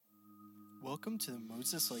Welcome to the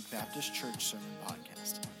Moses Lake Baptist Church Sermon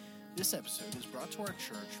Podcast. This episode is brought to our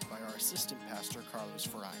church by our assistant pastor, Carlos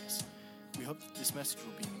Farias. We hope that this message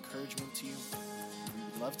will be an encouragement to you.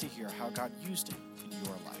 We would love to hear how God used it in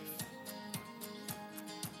your life.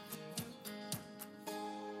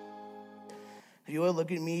 If you would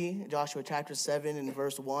look at me, Joshua chapter 7 and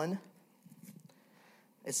verse 1,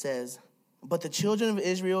 it says, "But the children of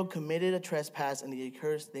Israel committed a trespass and the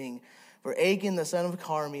accursed thing. For Achan, the son of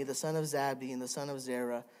Carmi, the son of Zabdi, and the son of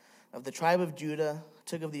Zerah, of the tribe of Judah,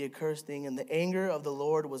 took of the accursed thing, and the anger of the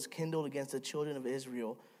Lord was kindled against the children of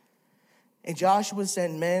Israel. And Joshua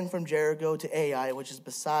sent men from Jericho to Ai, which is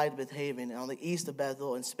beside Bethaven, on the east of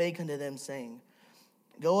Bethel, and spake unto them, saying,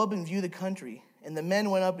 Go up and view the country. And the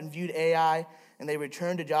men went up and viewed Ai, and they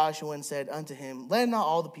returned to Joshua and said unto him, Let not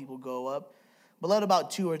all the people go up, but let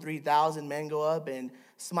about 2,000 or 3,000 men go up and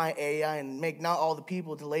smite Ai, and make not all the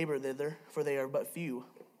people to labor thither, for they are but few.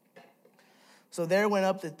 So there went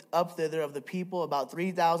up thither of the people about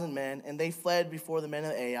 3,000 men, and they fled before the men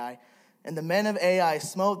of Ai. And the men of Ai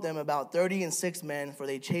smote them about 36 men, for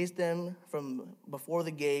they chased them from before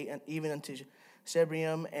the gate, and even unto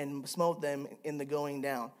Shebraim, and smote them in the going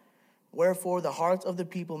down. Wherefore the hearts of the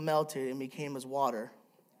people melted and became as water."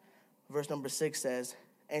 Verse number 6 says,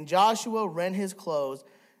 "And Joshua rent his clothes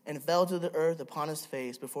and fell to the earth upon his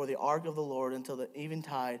face before the ark of the Lord until the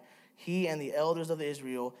eventide, he and the elders of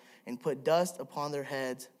Israel, and put dust upon their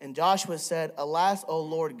heads. And Joshua said, Alas, O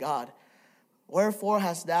Lord God, wherefore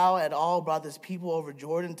hast thou at all brought this people over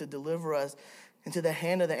Jordan to deliver us into the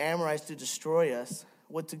hand of the Amorites to destroy us?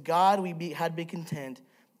 Would to God had been content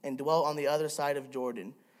and dwelt on the other side of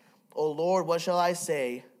Jordan. O Lord, what shall I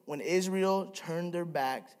say when Israel turned their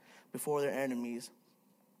backs before their enemies?"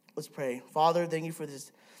 Let's pray. Father, thank you for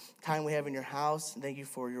this time we have in your house. Thank you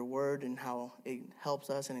for your word and how it helps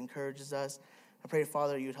us and encourages us. I pray,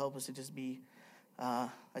 Father, you would help us to just be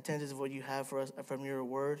attentive to what you have for us from your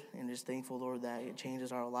word, and just thankful, Lord, that it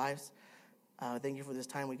changes our lives. Thank you for this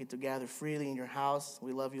time we get to gather freely in your house.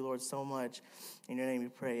 We love you, Lord, so much. In your name we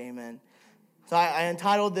pray, amen. So I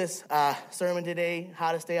entitled this sermon today,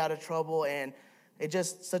 How to Stay Out of Trouble, and it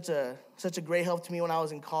just such a great help to me when I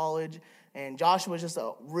was in college. And Joshua is just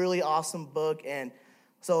a really awesome book. And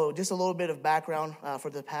so just a little bit of background for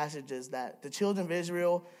the passage is that the children of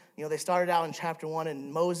Israel, they started out in chapter 1,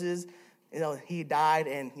 and Moses, he died,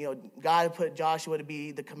 and, God put Joshua to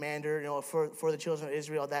be the commander, for the children of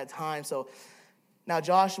Israel at that time. So now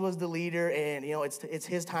Joshua's the leader, and, it's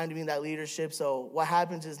his time to be in that leadership. So what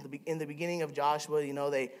happens is in the beginning of Joshua,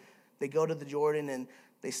 they go to the Jordan, and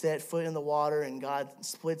they set foot in the water, and God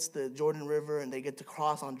splits the Jordan River, and they get to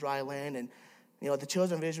cross on dry land. And, the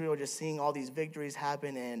children of Israel are just seeing all these victories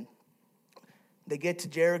happen, and they get to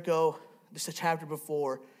Jericho just a chapter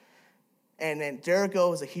before. And then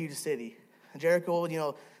Jericho is a huge city. Jericho,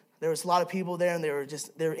 there was a lot of people there, and they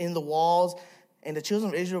were in the walls. And the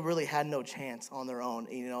children of Israel really had no chance on their own,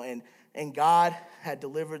 and God had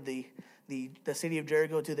delivered the city of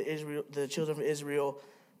Jericho to the children of Israel.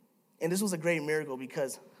 And this was a great miracle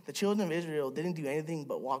because the children of Israel didn't do anything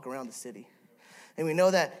but walk around the city. And we know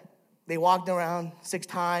that they walked around 6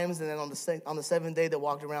 times, and then on the seventh day, they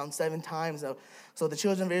walked around 7 times. So the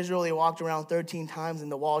children of Israel, they walked around 13 times,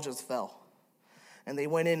 and the wall just fell. And they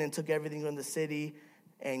went in and took everything from the city,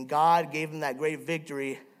 and God gave them that great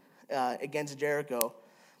victory against Jericho.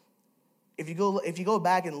 If you go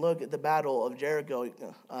back and look at the battle of Jericho,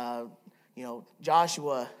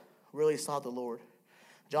 Joshua really sought the Lord.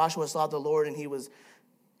 Joshua sought the Lord, and he was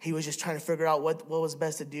just trying to figure out what was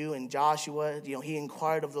best to do. And Joshua, he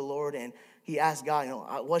inquired of the Lord, and he asked God,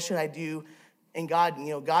 what should I do? And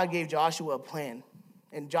God gave Joshua a plan.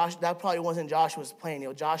 And that probably wasn't Joshua's plan.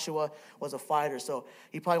 Joshua was a fighter, so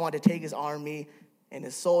he probably wanted to take his army and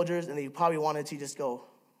his soldiers, and he probably wanted to just go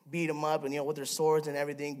beat them up, and with their swords and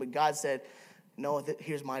everything. But God said, no,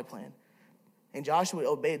 here's my plan. And Joshua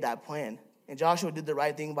obeyed that plan. And Joshua did the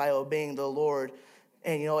right thing by obeying the Lord.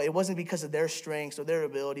 And, it wasn't because of their strengths or their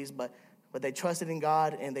abilities, but they trusted in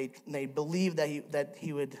God, and they believed that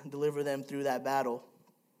he would deliver them through that battle.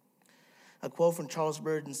 A quote from Charles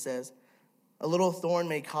Spurgeon says, "A little thorn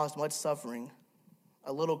may cause much suffering.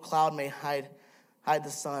 A little cloud may hide the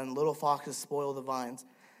sun. Little foxes spoil the vines.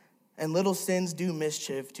 And little sins do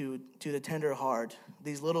mischief to the tender heart.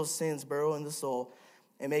 These little sins burrow in the soul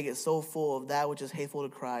and make it so full of that which is hateful to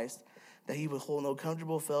Christ, that he would hold no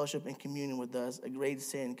comfortable fellowship and communion with us. A great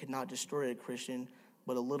sin could not destroy a Christian,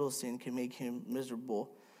 but a little sin can make him miserable."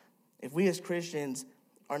 If we as Christians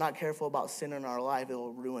are not careful about sin in our life, it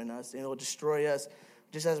will ruin us, and it will destroy us.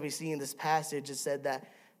 Just as we see in this passage, it said that,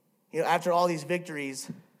 after all these victories,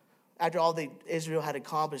 after all that Israel had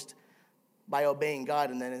accomplished, by obeying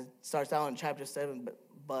God. And then it starts out in chapter 7,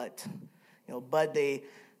 but they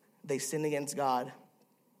sinned against God.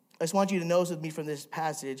 I just want you to notice with me from this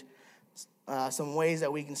passage some ways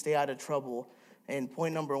that we can stay out of trouble. And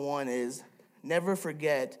point number 1 is never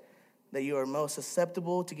forget that you are most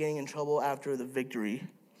susceptible to getting in trouble after the victory.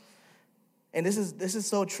 And this is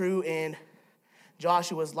so true in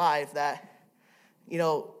Joshua's life that,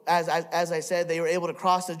 as I said, they were able to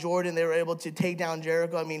cross the Jordan. They were able to take down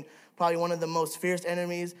Jericho. I mean, probably one of the most fierce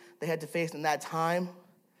enemies they had to face in that time.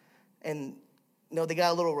 And they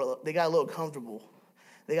got a little comfortable.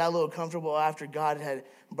 They got a little comfortable after God had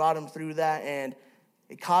brought them through that, and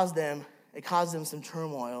it caused them some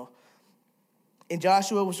turmoil. And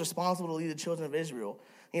Joshua was responsible to lead the children of Israel.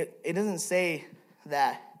 It doesn't say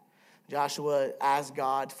that Joshua asked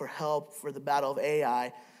God for help for the battle of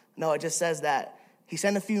Ai. No, it just says that he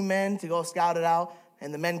sent a few men to go scout it out,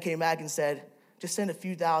 and the men came back and said, just send a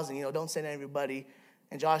few thousand, don't send everybody.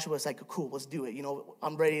 And Joshua was like, cool, let's do it.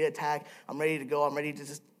 I'm ready to attack. I'm ready to go. I'm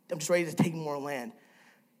just ready to take more land.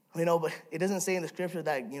 But it doesn't say in the scripture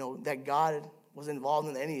that, that God was involved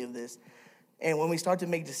in any of this. And when we start to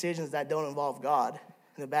make decisions that don't involve God,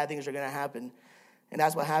 the bad things are going to happen. And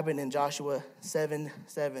that's what happened in Joshua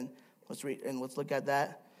 7:7. Let's read and let's look at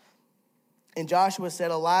that. And Joshua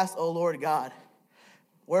said, Alas, O Lord God,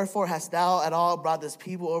 wherefore hast thou at all brought this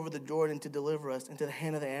people over the Jordan to deliver us into the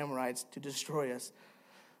hand of the Amorites to destroy us?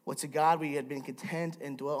 What to God we had been content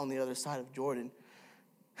and dwelt on the other side of Jordan.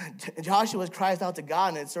 Joshua cries out to God,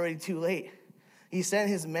 and it's already too late. He sent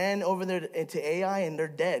his men over there to Ai, and they're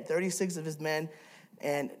dead, 36 of his men.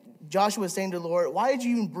 And Joshua is saying to the Lord, why did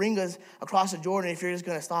you even bring us across the Jordan if you're just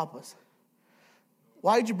going to stop us?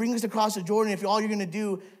 Why did you bring us across the Jordan if all you're going to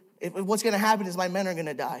do, if what's going to happen is my men are going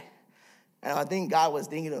to die? And I think God was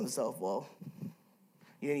thinking to himself, well,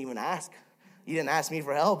 you didn't even ask. You didn't ask me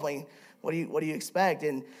for help. Like, what do you expect?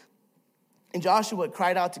 And Joshua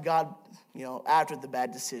cried out to God, after the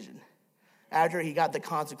bad decision, after he got the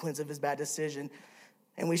consequence of his bad decision.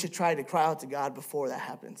 And we should try to cry out to God before that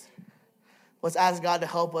happens. Let's ask God to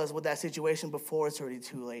help us with that situation before it's already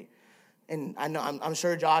too late. And I'm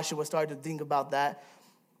sure Joshua started to think about that.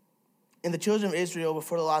 And the children of Israel,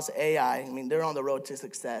 before the loss of Ai, they're on the road to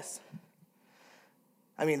success.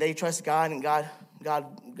 They trust God, and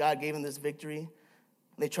God gave them this victory.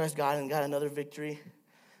 They trust God and got another victory.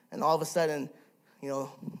 And all of a sudden,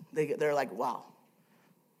 they're like, wow,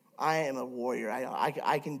 I am a warrior.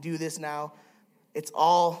 I can do this now. It's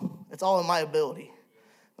all in my ability.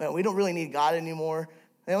 We don't really need God anymore.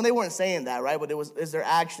 They weren't saying that, right? But it's their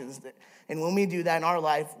actions. And when we do that in our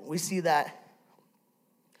life, we see that,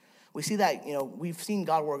 we've seen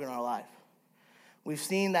God work in our life. We've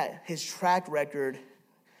seen that his track record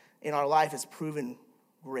in our life is proven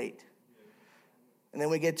great. And then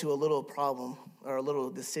we get to a little problem or a little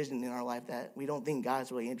decision in our life that we don't think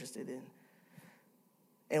God's really interested in.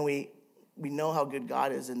 And we know how good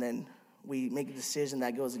God is, and then we make a decision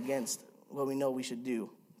that goes against what we know we should do.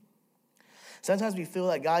 Sometimes we feel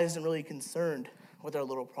like God isn't really concerned with our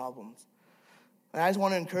little problems. And I just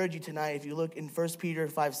want to encourage you tonight, if you look in 1 Peter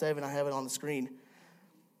 5:7, I have it on the screen,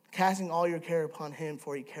 casting all your care upon him,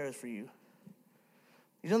 for he cares for you.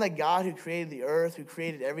 You know that God who created the earth, who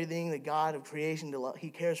created everything, the God of creation,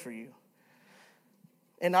 he cares for you.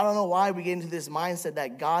 And I don't know why we get into this mindset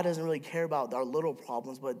that God doesn't really care about our little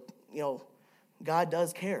problems, but, God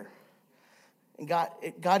does care. And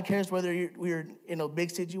God cares whether we're in a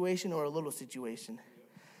big situation or a little situation.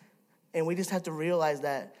 And we just have to realize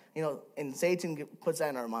that, and Satan puts that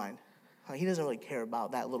in our mind. He doesn't really care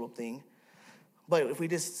about that little thing. But if we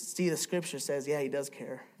just see the scripture says, yeah, he does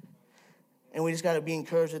care. And we just got to be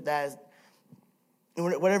encouraged with that.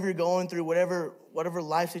 Whatever you're going through, whatever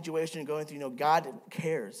life situation you're going through, God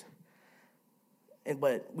cares.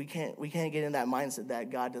 But we can't get in that mindset that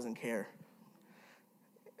God doesn't care.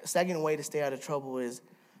 A second way to stay out of trouble is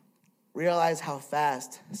realize how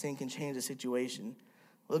fast sin can change a situation.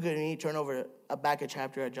 Look at me, turn over back a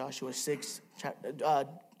chapter at Joshua 6,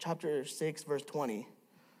 chapter 6, verse 20.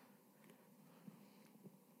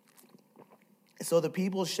 So the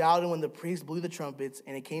people shouted when the priest blew the trumpets,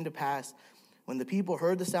 and it came to pass, when the people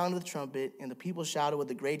heard the sound of the trumpet, and the people shouted with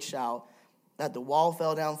a great shout, that the wall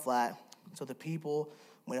fell down flat. So the people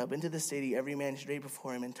went up into the city, every man straight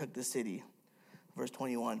before him, and took the city. Verse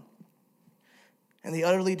 21. And they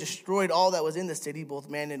utterly destroyed all that was in the city, both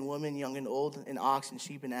man and woman, young and old, and ox and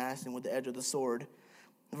sheep and ass, and with the edge of the sword.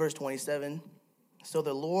 Verse 27. So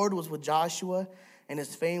the Lord was with Joshua, and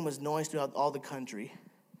his fame was noised throughout all the country.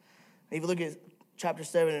 And if you look at chapter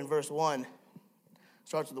 7 and verse 1,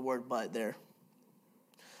 starts with the word but there.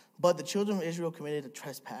 But the children of Israel committed a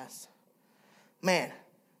trespass. man,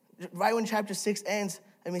 right when chapter 6 ends,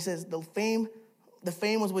 it says the fame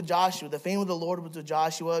was with Joshua. The fame of the Lord was with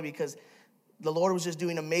Joshua because the Lord was just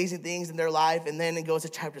doing amazing things in their life. And then it goes to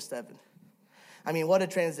chapter 7. What a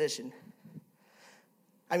transition.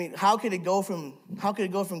 How could it go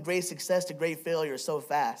from great success to great failure so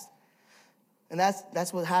fast? And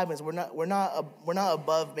that's what happens. We're not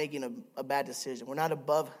above making a bad decision. We're not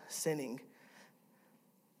above sinning.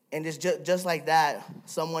 And it's just like that,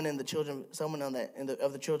 someone of the children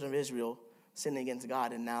of Israel sinned against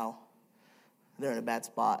God, and now they're in a bad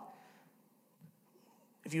spot.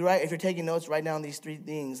 If you're taking notes, write down these 3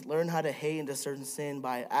 things. Learn how to hate and discern sin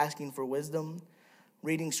by asking for wisdom,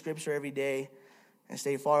 reading scripture every day, and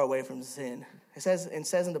stay far away from sin. It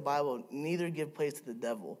says in the Bible, neither give place to the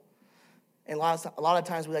devil. And a lot of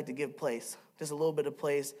times we like to give place, just a little bit of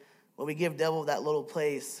place. When we give devil that little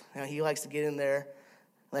place, he likes to get in there,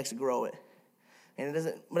 likes to grow it. And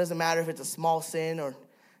it doesn't matter if it's a small sin or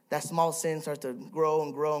that small sin starts to grow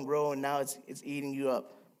and grow and grow, and now it's eating you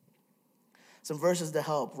up. Some verses to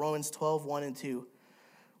help. Romans 12, 1 and 2.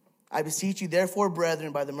 I beseech you, therefore,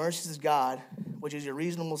 brethren, by the mercies of God, which is your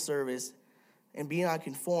reasonable service, and be not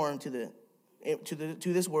conformed to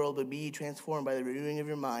this world, but be ye transformed by the renewing of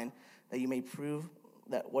your mind, that you may prove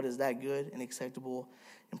that what is that good and acceptable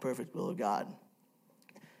and perfect will of God.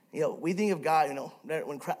 We think of God,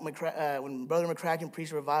 when Brother McCracken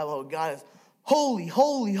preached revival, God is holy,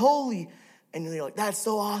 holy, holy. And you're like, that's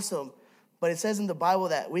so awesome. But it says in the Bible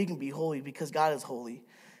that we can be holy because God is holy.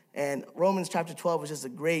 And Romans chapter 12 is just a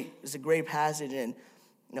great passage. And,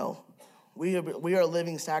 we are a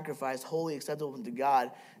living sacrifice, holy, acceptable to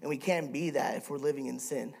God. And we can't be that if we're living in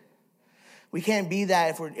sin. We can't be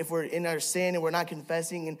that if we're in our sin and we're not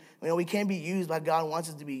confessing. And, we can't be used like God wants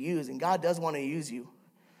us to be used. And God does want to use you.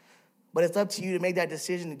 But it's up to you to make that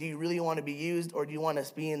decision. Do you really want to be used, or do you want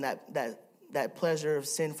to be in that pleasure of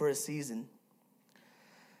sin for a season?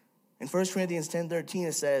 In 1 Corinthians 10:13,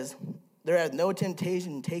 it says, there hath no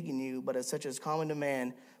temptation taken you, but as such as common to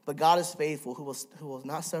man. But God is faithful, who will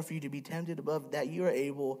not suffer you to be tempted above that you are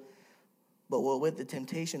able, but will with the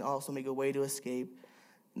temptation also make a way to escape,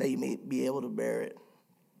 that you may be able to bear it.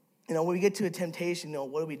 When we get to a temptation,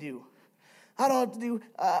 what do? I don't have to do,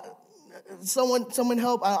 someone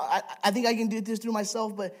help. I think I can do this through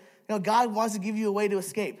myself, but God wants to give you a way to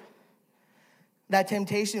escape that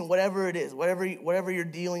temptation, whatever it is, whatever you're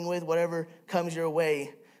dealing with, whatever comes your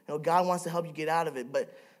way. God wants to help you get out of it.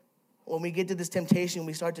 But when we get to this temptation,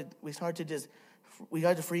 we start to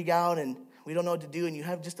freak out, and we don't know what to do. And you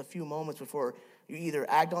have just a few moments before you either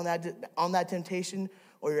act on that temptation,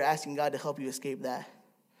 or you're asking God to help you escape that.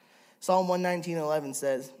 Psalm 119:11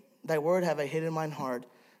 says, thy word have I hid in mine heart,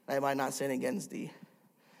 that I might not sin against thee.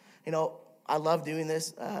 I love doing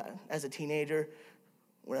this as a teenager.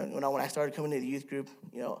 When I started coming to the youth group,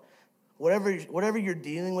 whatever you're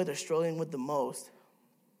dealing with or struggling with the most,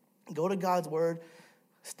 go to God's word,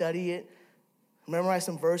 study it, memorize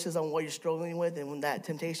some verses on what you're struggling with, and when that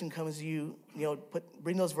temptation comes to you,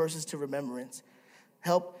 bring those verses to remembrance.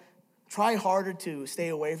 Try harder to stay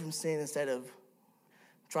away from sin instead of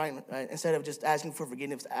just asking for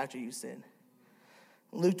forgiveness after you sin.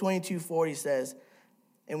 Luke 22:40 says,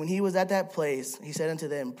 and when he was at that place, he said unto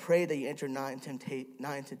them, pray that you enter not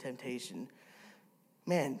into temptation.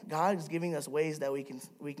 Man, God is giving us ways that we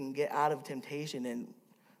can get out of temptation, and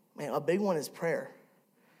man, a big one is prayer.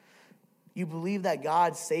 You believe that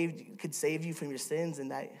God could save you from your sins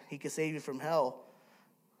and that he could save you from hell.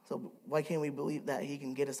 So why can't we believe that he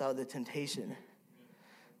can get us out of the temptation?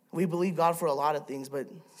 We believe God for a lot of things, but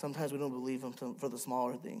sometimes we don't believe him for the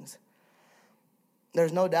smaller things.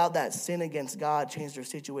 There's no doubt that sin against God changed their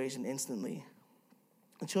situation instantly.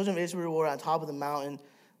 The children of Israel were on top of the mountain.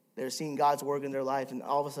 They're seeing God's work in their life, and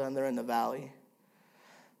all of a sudden they're in the valley.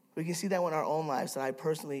 We can see that in our own lives. And I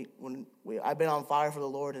personally, I've been on fire for the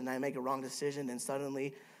Lord, and I make a wrong decision, and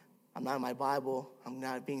suddenly I'm not in my Bible. I'm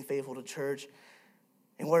not being faithful to church.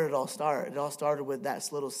 And where did it all start? It all started with that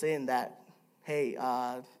little sin that, it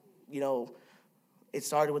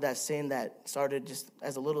started with that sin that started just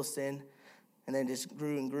as a little sin, and then just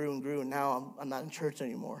grew and grew and grew, and now I'm not in church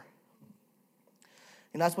anymore.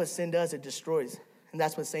 And that's what sin does. It destroys. And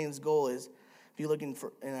that's what Satan's goal is. If you look in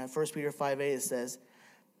 1 Peter 5:8, it says,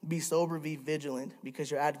 be sober, be vigilant, because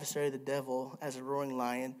your adversary, the devil, as a roaring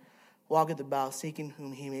lion, walketh about, seeking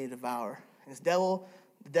whom he may devour. And the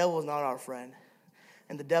devil is not our friend.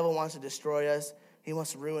 And the devil wants to destroy us. He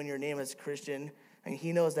wants to ruin your name as a Christian. And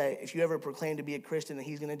he knows that if you ever proclaim to be a Christian, that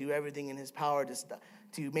he's going to do everything in his power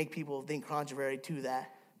to make people think contrary to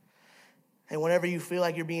that. And whenever you feel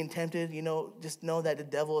like you're being tempted, just know that the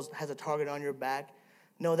devil has a target on your back.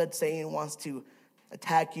 know that Satan wants to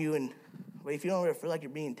attack you, but if you don't ever feel like you're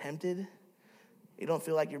being tempted, you don't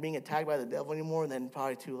feel like you're being attacked by the devil anymore, then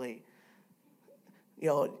probably too late.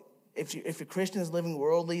 If a Christian is living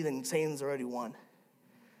worldly, then Satan's already won.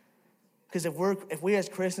 Because if we as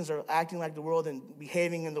Christians are acting like the world and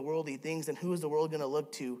behaving in the worldly things, then who is the world going to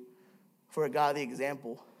look to for a godly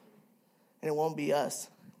example? And it won't be us.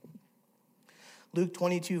 Luke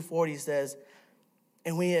 22:40 says,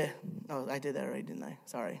 I did that right, didn't I?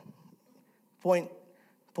 Sorry. Point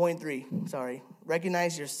 3, sorry.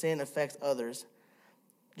 Recognize your sin affects others.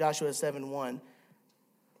 Joshua 7:1.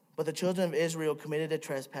 But the children of Israel committed a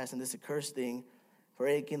trespass in this accursed thing, for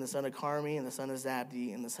Achan, the son of Carmi, and the son of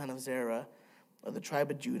Zabdi, and the son of Zerah, of the tribe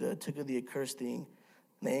of Judah, took of the accursed thing.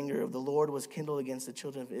 And the anger of the Lord was kindled against the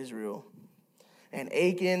children of Israel. And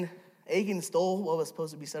Achan stole what was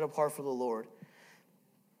supposed to be set apart for the Lord.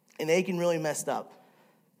 And Achan really messed up.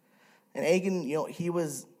 And Achan,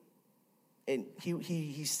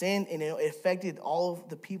 he sinned, and it affected all of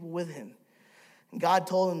the people with him. And God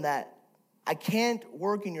told him that, I can't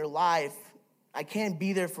work in your life. I can't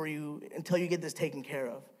be there for you until you get this taken care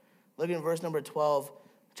of. Look at verse number 12,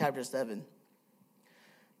 chapter 7.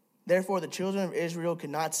 Therefore, the children of Israel could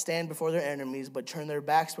not stand before their enemies, but turned their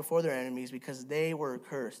backs before their enemies, because they were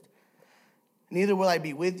accursed. Neither will I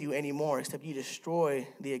be with you anymore, except you destroy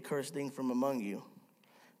the accursed thing from among you.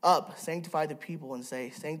 Up, sanctify the people, and say,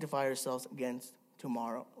 sanctify yourselves against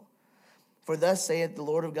tomorrow. For thus saith the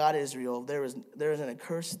Lord of God Israel, there is an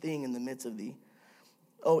accursed thing in the midst of thee.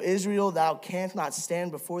 O Israel, thou canst not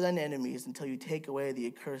stand before thine enemies until you take away the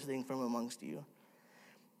accursed thing from amongst you.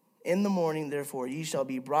 In the morning, therefore, ye shall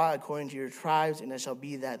be brought according to your tribes, and it shall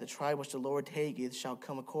be that the tribe which the Lord taketh shall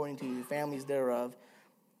come according to the families thereof.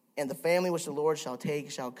 And the family which the Lord shall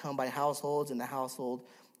take shall come by households, and the household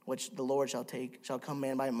which the Lord shall take shall come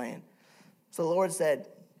man by man. So the Lord said,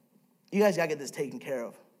 you guys got to get this taken care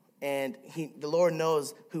of. And the Lord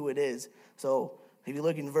knows who it is. So if you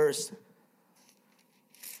look in verse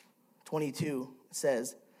 22, it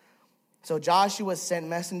says, so Joshua sent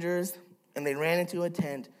messengers, and they ran into a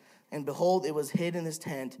tent, and behold, it was hid in his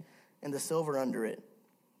tent, and the silver under it.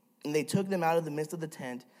 And they took them out of the midst of the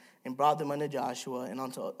tent, and brought them unto Joshua, and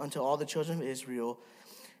unto all the children of Israel,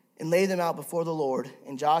 and laid them out before the Lord.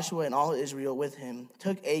 And Joshua and all Israel with him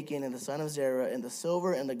took Achan and the son of Zerah, and the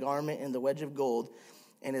silver, and the garment, and the wedge of gold,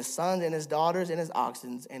 and his sons, and his daughters, and his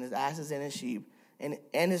oxen, and his asses, and his sheep, and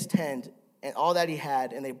his tent, and all that he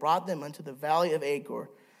had, and they brought them unto the valley of Achor.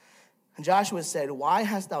 And Joshua said, why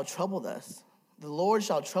hast thou troubled us? The Lord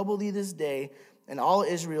shall trouble thee this day. And all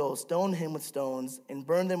Israel stoned him with stones, and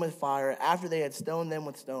burned them with fire. After they had stoned them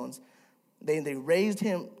with stones, they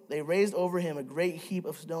raised over him a great heap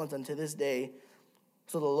of stones unto this day.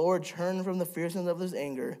 So the Lord turned from the fierceness of his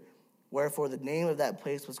anger, wherefore the name of that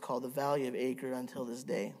place was called the Valley of Achor until this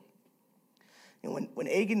day. And when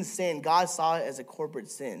Achan sinned, God saw it as a corporate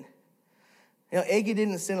sin. Achan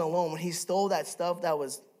didn't sin alone. When he stole that stuff that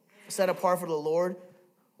was set apart for the Lord,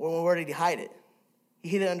 where did he hide it? He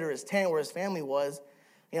hid it under his tent where his family was,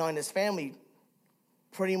 and his family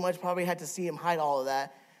pretty much probably had to see him hide all of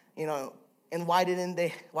that, And why didn't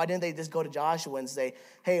they just go to Joshua and say,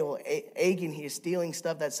 hey, well, Achan, he's stealing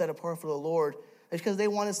stuff that's set apart for the Lord? It's because they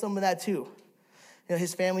wanted some of that too.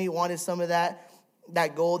 His family wanted some of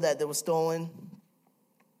that gold that was stolen.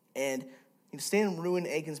 And sin ruined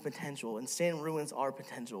Achan's potential, and sin ruins our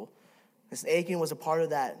potential. Because Achan was a part of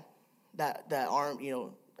that arm,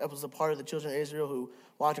 that was a part of the children of Israel who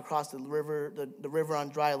walked across the river on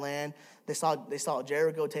dry land. They saw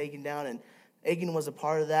Jericho taken down, and Achan was a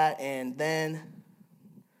part of that. And then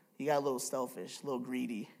he got a little selfish, a little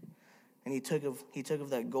greedy, and he took of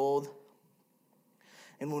that gold.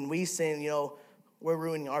 And when we sin, we're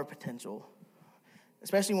ruining our potential,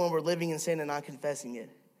 especially when we're living in sin and not confessing it.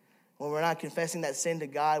 When we're not confessing that sin to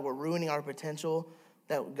God, we're ruining our potential.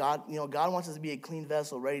 That God wants us to be a clean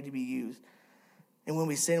vessel, ready to be used. And when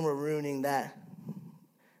we sin, we're ruining that.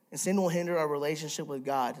 And sin will hinder our relationship with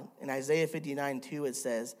God. In Isaiah 59:2, it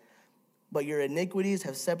says, but your iniquities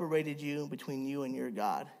have separated you between you and your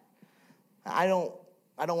God. I don't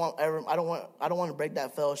want to break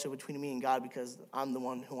that fellowship between me and God because I'm the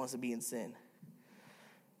one who wants to be in sin.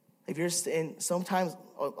 If you're in, sometimes,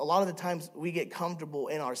 a lot of the times, we get comfortable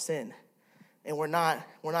in our sin, and we're not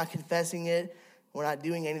confessing it. We're not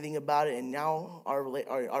doing anything about it, and now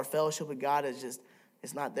our fellowship with God is just,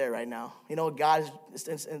 it's not there right now. God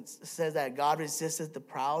says that God resisteth the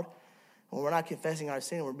proud. When we're not confessing our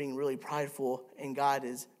sin, we're being really prideful, and God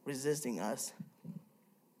is resisting us.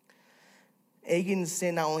 Achan's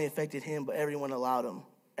sin not only affected him, but everyone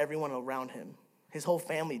around him. His whole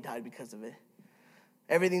family died because of it.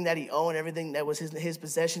 everything that he owned, everything that was his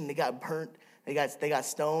possession, they got burnt, they got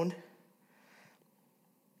stoned.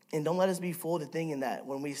 And don't let us be fooled to thinking that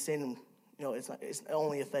when we sin, it's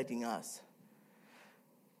only affecting us.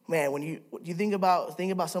 Man, when you think about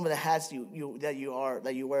some of the hats that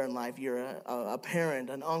you wear in life. You're a parent,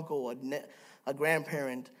 an uncle, a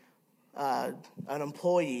grandparent, an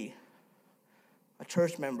employee, a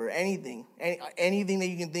church member, anything that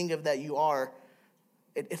you can think of that you are,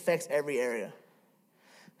 it affects every area.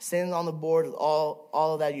 Sin's on the board with all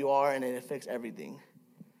of that you are, and it affects everything.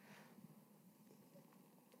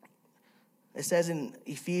 It says in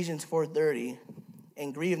Ephesians 4:30,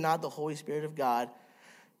 and grieve not the Holy Spirit of God,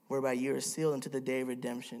 whereby you are sealed unto the day of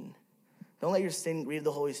redemption. Don't let your sin grieve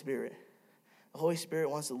the Holy Spirit. The Holy Spirit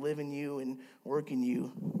wants to live in you and work in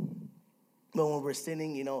you. But when we're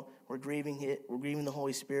sinning, we're grieving it. We're grieving the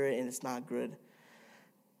Holy Spirit, and it's not good.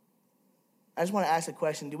 I just want to ask a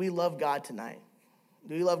question. Do we love God tonight?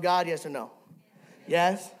 Do we love God, yes or no?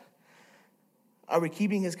 Yes? Are we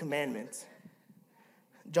keeping his commandments?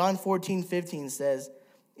 John 14:15 says,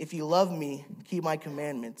 if you love me, keep my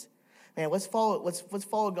commandments. Man, let's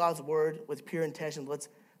follow God's word with pure intention. Let's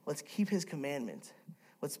keep his commandments.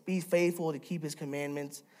 Let's be faithful to keep his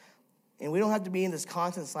commandments. And we don't have to be in this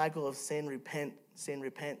constant cycle of sin, repent, sin,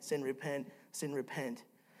 repent, sin, repent, sin, repent.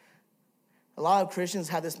 A lot of Christians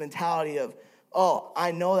have this mentality of,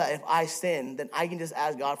 I know that if I sin, then I can just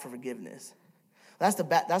ask God for forgiveness. That's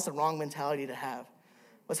the wrong mentality to have.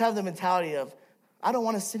 Let's have the mentality of, I don't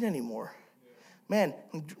want to sin anymore. Man,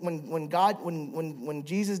 when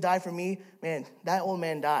Jesus died for me, man, that old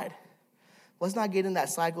man died. Let's not get in that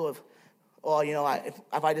cycle of,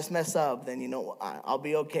 if I just mess up, then, I'll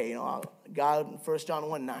be okay. God, 1 John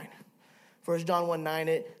 1:9. 1 John 1:9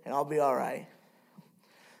 it, and I'll be all right.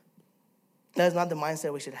 That is not the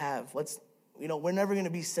mindset we should have. We're never going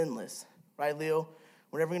to be sinless. Right, Leo?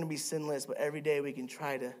 We're never going to be sinless, but every day we can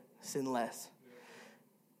try to sin less.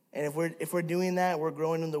 And if we're doing that, we're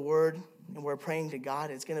growing in the Word, and we're praying to God,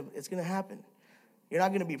 it's gonna happen. You're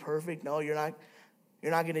not gonna be perfect. No, you're not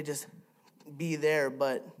gonna just be there,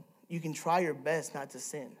 but you can try your best not to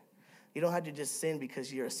sin. You don't have to just sin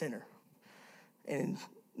because you're a sinner. And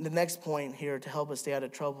the next point here to help us stay out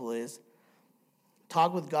of trouble is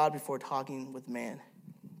talk with God before talking with man.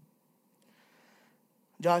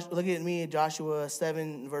 Look at me, Joshua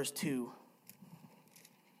 7, verse 2.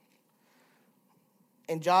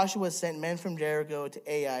 And Joshua sent men from Jericho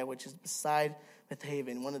to Ai, which is beside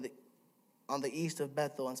Bethaven, on the east of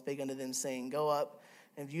Bethel, and spake unto them, saying, go up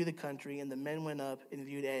and view the country. And the men went up and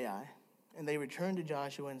viewed Ai. And they returned to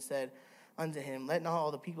Joshua and said unto him, let not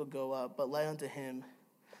all the people go up, but let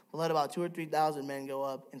about 2,000 or 3,000 men go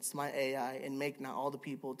up and smite Ai, and make not all the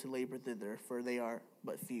people to labor thither, for they are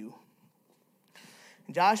but few.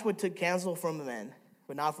 And Joshua took counsel from the men,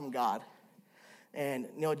 but not from God. And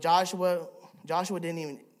Joshua didn't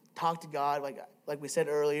even talk to God like we said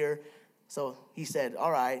earlier. So he said,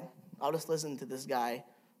 all right, I'll just listen to this guy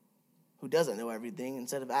who doesn't know everything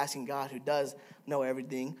instead of asking God who does know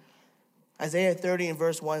everything. Isaiah 30 and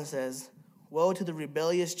verse 1 says, woe to the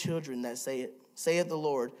rebellious children that saith the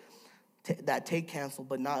Lord, that take counsel,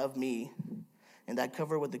 but not of me, and that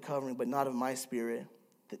cover with the covering, but not of my spirit,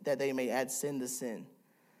 that they may add sin to sin.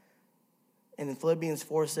 And in Philippians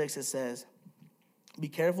 4:6 it says, be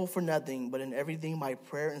careful for nothing, but in everything by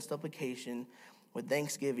prayer and supplication with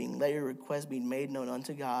thanksgiving, let your requests be made known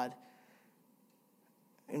unto God.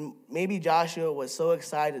 And maybe Joshua was so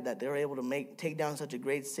excited that they were able to take down such a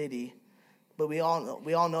great city, but we all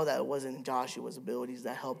know that it wasn't Joshua's abilities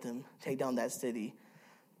that helped him take down that city.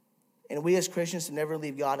 And we as Christians should never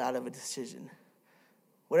leave God out of a decision.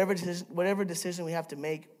 Whatever decision we have to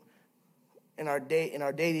make in our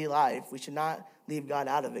daily life, we should not leave God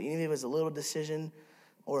out of it, even if it's a little decision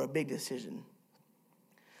or a big decision.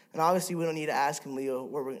 And obviously, we don't need to ask him, Leo,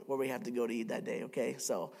 where we have to go to eat that day. Okay,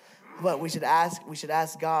 but we should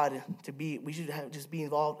ask God to be. We should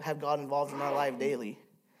have God involved in our life daily.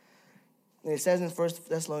 And it says in 1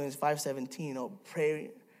 Thessalonians 5:17,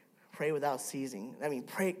 pray without ceasing. I mean,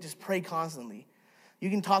 pray constantly. You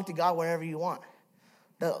can talk to God whenever you want.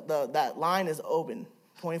 That line is open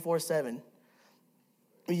 24/7.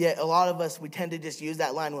 Yet a lot of us, we tend to just use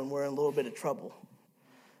that line when we're in a little bit of trouble.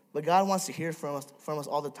 But God wants to hear from us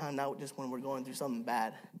all the time, not just when we're going through something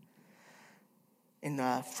bad. In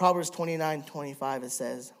Proverbs 29:25, it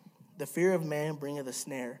says, the fear of man bringeth a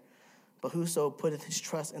snare, but whoso putteth his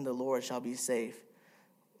trust in the Lord shall be safe.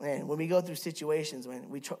 And when we go through situations, when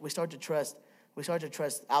we start to trust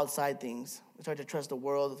outside things. We start to trust the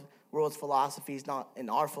world's philosophies, not in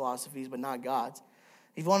our philosophies, but not God's.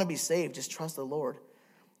 If you want to be saved, just trust the Lord.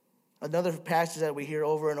 Another passage that we hear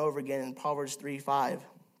over and over again in Proverbs 3:5.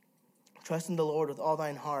 Trust in the Lord with all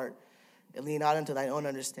thine heart, and lean not unto thine own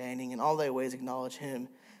understanding. In all thy ways acknowledge him,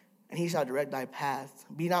 and he shall direct thy path.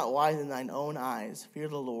 Be not wise in thine own eyes. Fear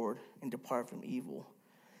the Lord, and depart from evil.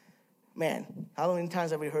 Man, how many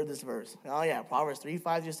times have we heard this verse? Oh yeah, Proverbs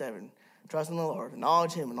 3:5-7. Trust in the Lord,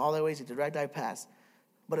 acknowledge him in all thy ways to direct thy paths.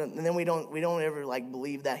 And then we don't ever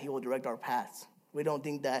believe that he will direct our paths. We don't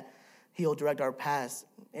think that he will direct our paths.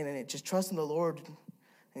 And then just trust in the Lord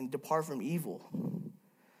and depart from evil.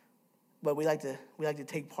 But we like to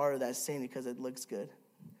take part of that sin because it looks good.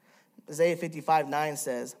 Isaiah 55:9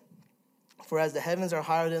 says, "For as the heavens are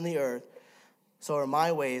higher than the earth, so are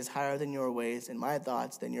my ways higher than your ways, and my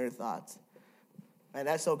thoughts than your thoughts." And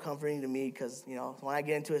that's so comforting to me because, when I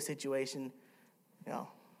get into a situation, I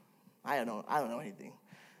don't know anything.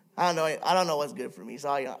 I don't know what's good for me. So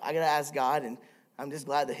I got to ask God, and I'm just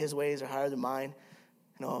glad that his ways are higher than mine.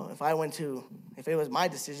 If it was my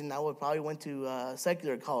decision, I would probably went to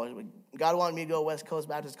secular college. But God wanted me to go West Coast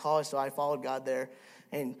Baptist College, so I followed God there.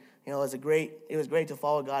 And, it was great to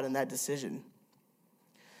follow God in that decision.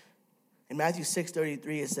 In Matthew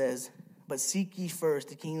 6:33, it says, "But seek ye first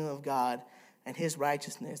the kingdom of God and his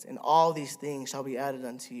righteousness, and all these things shall be added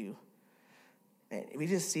unto you." And if we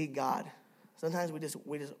just seek God, sometimes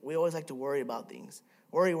we always like to worry about things.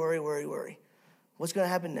 Worry. What's going to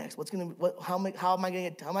happen next? How am I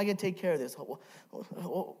going to take care of this?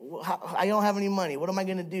 I don't have any money. What am I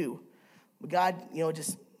going to do? But God,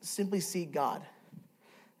 just simply seek God.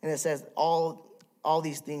 And it says, all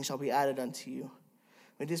these things shall be added unto you.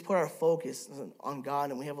 We just put our focus on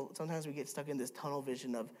God, and sometimes we get stuck in this tunnel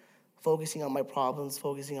vision of focusing on my problems,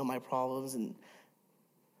 and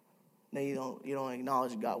then you don't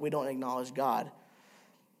acknowledge God. We don't acknowledge God.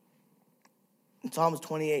 In Psalm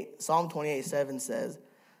 28:7 says,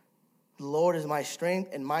 "The Lord is my strength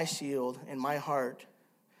and my shield, and my heart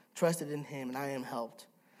trusted in him, and I am helped.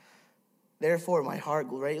 Therefore my heart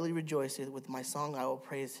greatly rejoiceth, with my song I will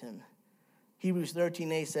praise him." Hebrews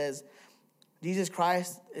 13:8 says, "Jesus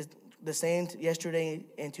Christ is the same yesterday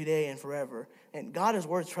and today and forever." And God is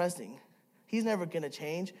worth trusting. He's never going to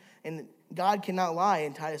change. And God cannot lie.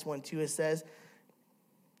 In Titus 1:2 it says,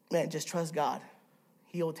 man, just trust God.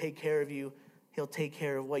 He'll take care of you. He'll take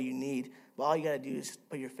care of what you need. But all you got to do is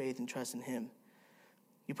put your faith and trust in him.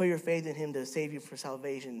 You put your faith in him to save you for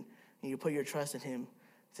salvation. And you put your trust in him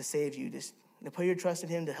to save you. Just put your trust in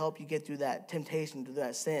him to help you get through that temptation, through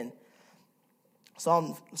that sin.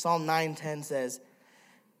 Psalm 9:10 says,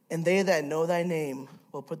 "And they that know thy name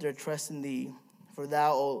will put their trust in thee. For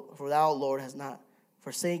thou, Lord, hast not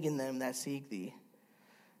forsaken them that seek thee."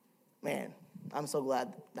 Man, I'm so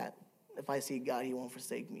glad that if I seek God, he won't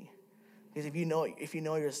forsake me. Because if you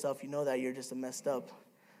know yourself, you know that you're just a messed up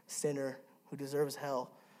sinner who deserves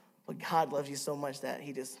hell. But God loves you so much that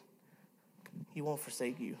he won't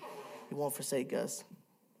forsake you. He won't forsake us.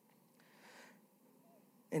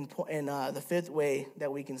 And the fifth way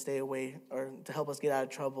that we can stay away, or to help us get out of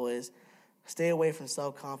trouble, is stay away from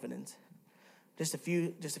self-confidence. Just a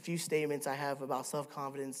few statements I have about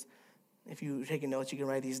self-confidence. If you're taking notes, you can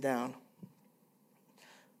write these down.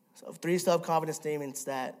 So 3 self-confidence statements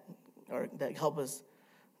that help us,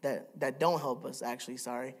 that don't help us, actually,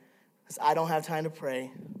 sorry. Is I don't have time to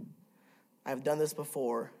pray. I've done this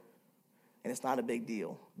before, and it's not a big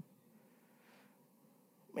deal.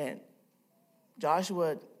 Man,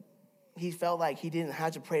 Joshua, he felt like he didn't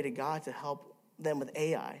have to pray to God to help them with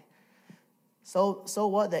Ai. So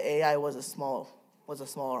what? The Ai was a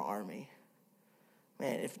smaller army.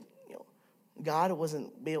 Man, if God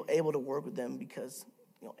wasn't able to work with them because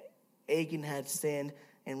Achan had sinned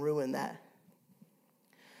and ruined that.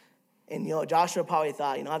 And Joshua probably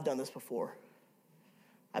thought, I've done this before.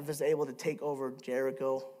 I was able to take over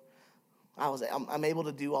Jericho. I'm able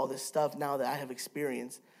to do all this stuff now that I have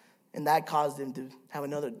experience. And that caused him to have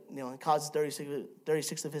another, it caused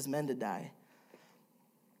 36 of his men to die.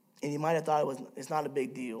 And you might have thought it's not a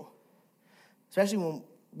big deal. Especially when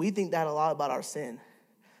we think that a lot about our sin.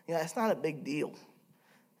 It's not a big deal.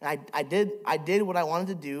 I did what I wanted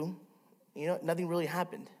to do. Nothing really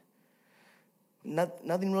happened.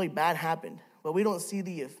 Nothing really bad happened. But we don't see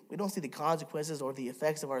the consequences or the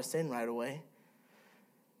effects of our sin right away.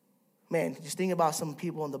 Man, just think about some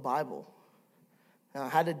people in the Bible.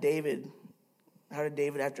 How did David,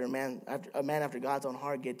 after a man after God's own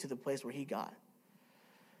heart, get to the place where he got?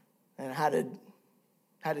 And how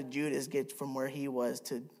did Judas get from where he was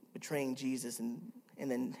to betraying Jesus and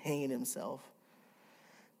then hanging himself?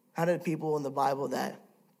 How did people in the Bible that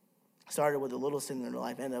started with a little sin in their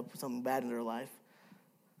life end up with something bad in their life?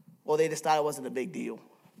 Well, they just thought it wasn't a big deal.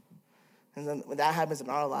 And then when that happens in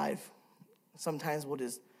our life, sometimes we'll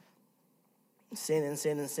just sin and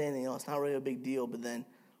sin and sin. And, it's not really a big deal. But then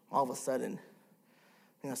all of a sudden,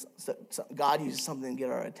 God uses something to get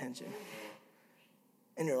our attention.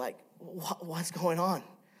 And you're like, what's going on?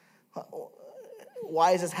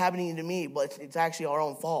 Why is this happening to me? But it's actually our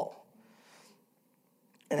own fault.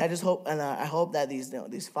 And I just hope, and I hope that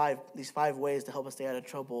these five ways to help us stay out of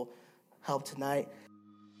trouble help tonight.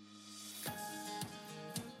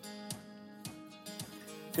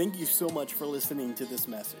 Thank you so much for listening to this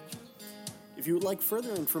message. If you would like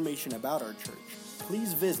further information about our church,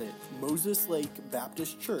 please visit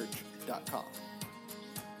MosesLakeBaptistChurch.com.